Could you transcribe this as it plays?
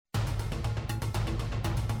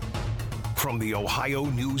From the Ohio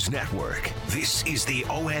News Network, this is the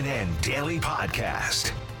ONN Daily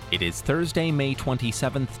Podcast. It is Thursday, May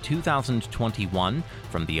 27th, 2021.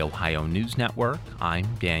 From the Ohio News Network, I'm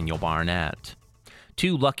Daniel Barnett.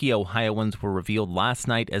 Two lucky Ohioans were revealed last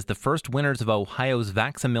night as the first winners of Ohio's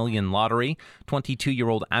Vax-A-Million lottery.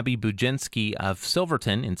 22-year-old Abby Buginski of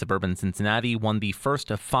Silverton in suburban Cincinnati won the first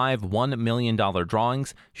of 5 $1 million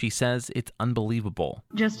drawings. She says it's unbelievable.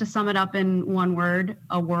 Just to sum it up in one word,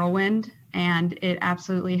 a whirlwind, and it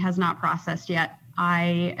absolutely has not processed yet.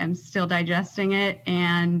 I am still digesting it,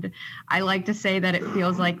 and I like to say that it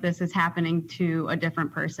feels like this is happening to a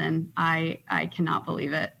different person. I cannot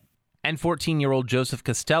believe it. And 14-year-old Joseph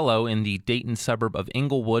Costello in the Dayton suburb of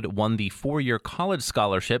Englewood won the 4-year college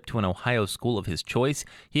scholarship to an Ohio school of his choice.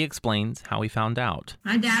 He explains how he found out.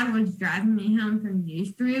 My dad was driving me home from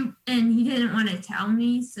youth group, and he didn't want to tell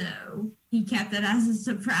me, so he kept it as a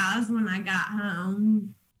surprise when I got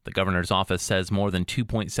home. The governor's office says more than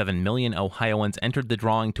 2.7 million Ohioans entered the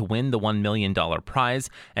drawing to win the $1 million prize,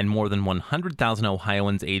 and more than 100,000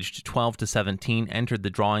 Ohioans aged 12 to 17 entered the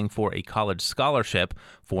drawing for a college scholarship.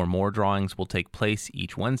 4 more drawings will take place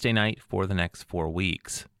each Wednesday night for the next 4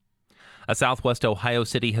 weeks. A southwest Ohio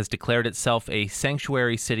city has declared itself a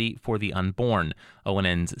sanctuary city for the unborn.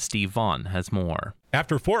 ONN's Steve Vaughn has more.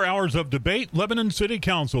 After 4 hours of debate, Lebanon City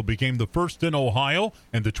Council became the first in Ohio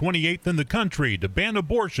and the 28th in the country to ban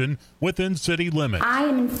abortion within city limits. I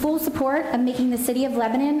am in full support of making the city of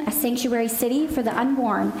Lebanon a sanctuary city for the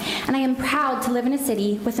unborn, and I am proud to live in a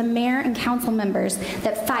city with a mayor and council members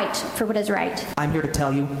that fight for what is right. I'm here to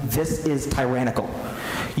tell you this is tyrannical.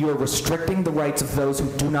 You are restricting the rights of those who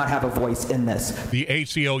do not have a voice in this. The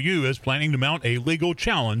ACLU is planning to mount a legal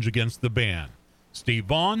challenge against the ban. Steve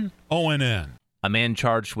Vaughn, ONN. A man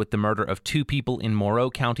charged with the murder of 2 people in Moreau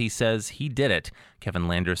County says he did it. Kevin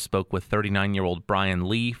Landers spoke with 39-year-old Brian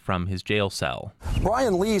Lee from his jail cell.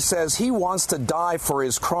 Brian Lee says he wants to die for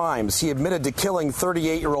his crimes. He admitted to killing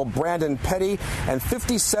 38-year-old Brandon Petty and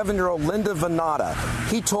 57-year-old Linda Venata.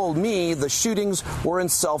 He told me the shootings were in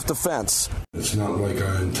self-defense. It's not like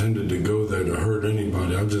I intended to go there to hurt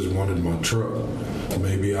anybody. I just wanted my truck.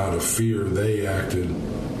 Maybe out of fear they acted,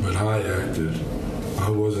 but I acted. I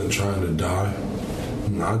wasn't trying to die.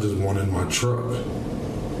 I just wanted my truck.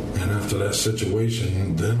 And after that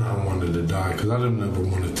situation, then I wanted to die because I didn't ever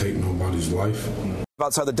want to take nobody's life.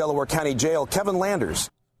 Outside the Delaware County Jail, Kevin Landers.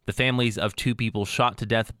 The families of 2 people shot to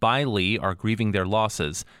death by Lee are grieving their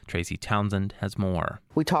losses. Tracy Townsend has more.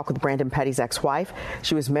 We talked with Brandon Petty's ex-wife.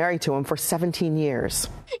 She was married to him for 17 years.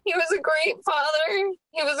 He was a great father.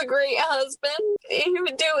 He was a great husband. He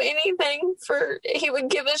would do anything he would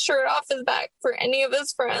give his shirt off his back for any of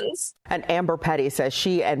his friends. And Amber Petty says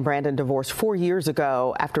she and Brandon divorced 4 years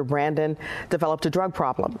ago after Brandon developed a drug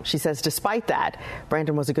problem. She says despite that,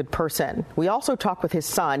 Brandon was a good person. We also talked with his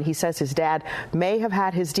son. He says his dad may have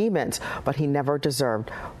had his demons, but he never deserved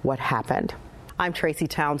what happened. I'm Tracy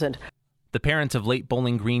Townsend. The parents of late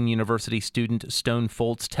Bowling Green University student Stone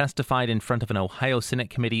Foltz testified in front of an Ohio Senate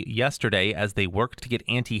committee yesterday as they worked to get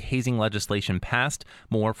anti-hazing legislation passed.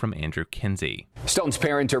 More from Andrew Kinsey. Stone's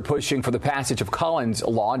parents are pushing for the passage of Collins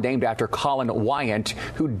law, named after Colin Wyant,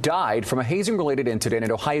 who died from a hazing-related incident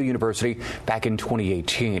at Ohio University back in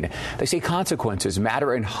 2018. They say consequences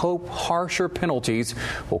matter and hope harsher penalties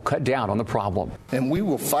will cut down on the problem. And we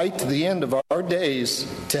will fight to the end of our days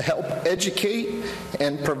to help educate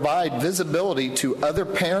and provide visibility to other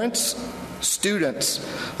parents, students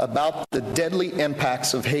about the deadly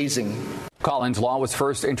impacts of hazing. Collins' law was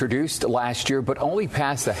first introduced last year, but only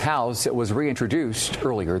passed the House. It was reintroduced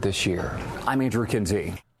earlier this year. I'm Andrew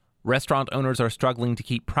Kinsey. Restaurant owners are struggling to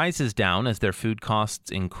keep prices down as their food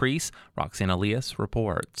costs increase. Roxanne Elias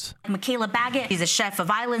reports. Michaela Baggett is a chef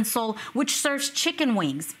of Island Soul, which serves chicken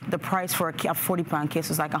wings. The price for a 40-pound case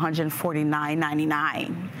was like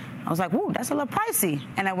 $149.99. I was like, ooh, that's a little pricey.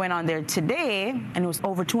 And I went on there today, and it was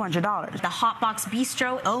over $200. The Hotbox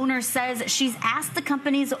Bistro owner says she's asked the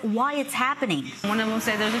companies why it's happening. One of them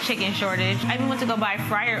said there's a chicken shortage. I even went to go buy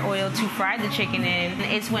fryer oil to fry the chicken in.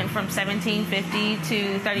 It went from $17.50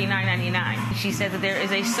 to $39.99. She said that there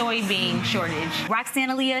is a soybean shortage.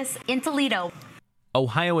 Roxanne Elias in Toledo.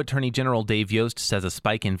 Ohio Attorney General Dave Yost says a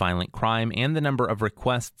spike in violent crime and the number of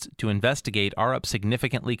requests to investigate are up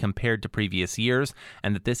significantly compared to previous years,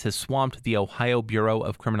 and that this has swamped the Ohio Bureau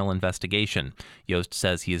of Criminal Investigation. Yost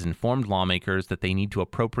says he has informed lawmakers that they need to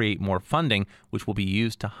appropriate more funding, which will be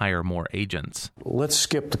used to hire more agents. Let's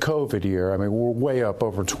skip the COVID year. I mean, we're way up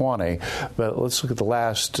over 20, but let's look at the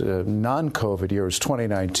last non-COVID year, it was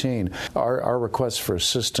 2019. Our requests for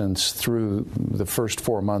assistance through the first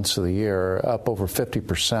 4 months of the year up over 50%.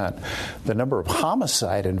 50%. The number of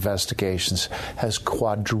homicide investigations has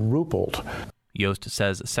quadrupled. Yost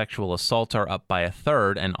says sexual assaults are up by a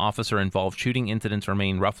third, and officer-involved shooting incidents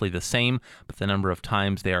remain roughly the same, but the number of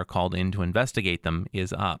times they are called in to investigate them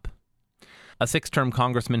is up. A six-term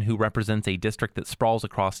congressman who represents a district that sprawls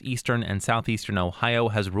across eastern and southeastern Ohio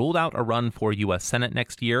has ruled out a run for U.S. Senate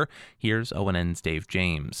next year. Here's ONN's Dave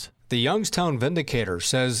James. The Youngstown Vindicator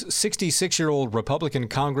says 66-year-old Republican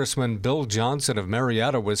Congressman Bill Johnson of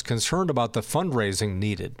Marietta was concerned about the fundraising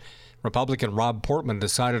needed. Republican Rob Portman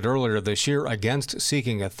decided earlier this year against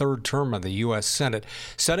seeking a third term in the U.S. Senate,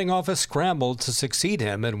 setting off a scramble to succeed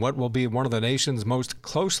him in what will be one of the nation's most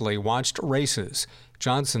closely watched races.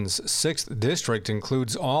 Johnson's 6th district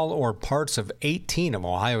includes all or parts of 18 of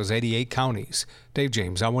Ohio's 88 counties. Dave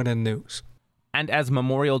James, ONN News. And as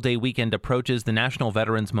Memorial Day weekend approaches, the National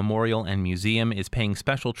Veterans Memorial and Museum is paying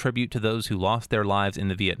special tribute to those who lost their lives in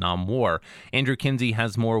the Vietnam War. Andrew Kinsey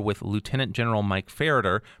has more with Lieutenant General Mike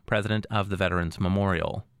Farrader, president of the Veterans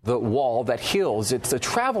Memorial. The wall that heals, it's a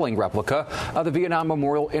traveling replica of the Vietnam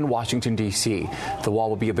Memorial in Washington, D.C. The wall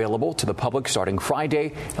will be available to the public starting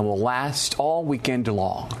Friday and will last all weekend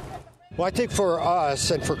long. Well, I think for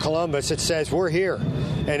us and for Columbus, it says we're here.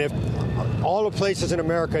 And if all the places in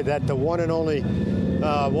America that the one and only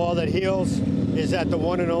wall that heals is at the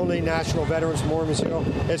one and only National Veterans Memorial Museum,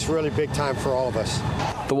 it's really big time for all of us.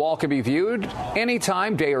 The wall can be viewed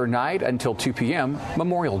anytime, day or night, until 2 p.m.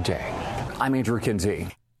 Memorial Day. I'm Andrew Kinsey.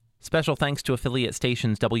 Special thanks to affiliate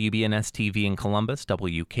stations WBNS-TV in Columbus,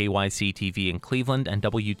 WKYC-TV in Cleveland, and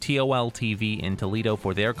WTOL-TV in Toledo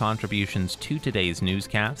for their contributions to today's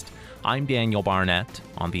newscast. I'm Daniel Barnett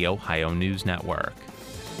on the Ohio News Network.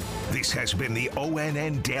 This has been the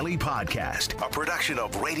ONN Daily Podcast, a production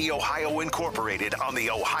of Radio Ohio Incorporated on the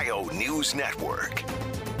Ohio News Network.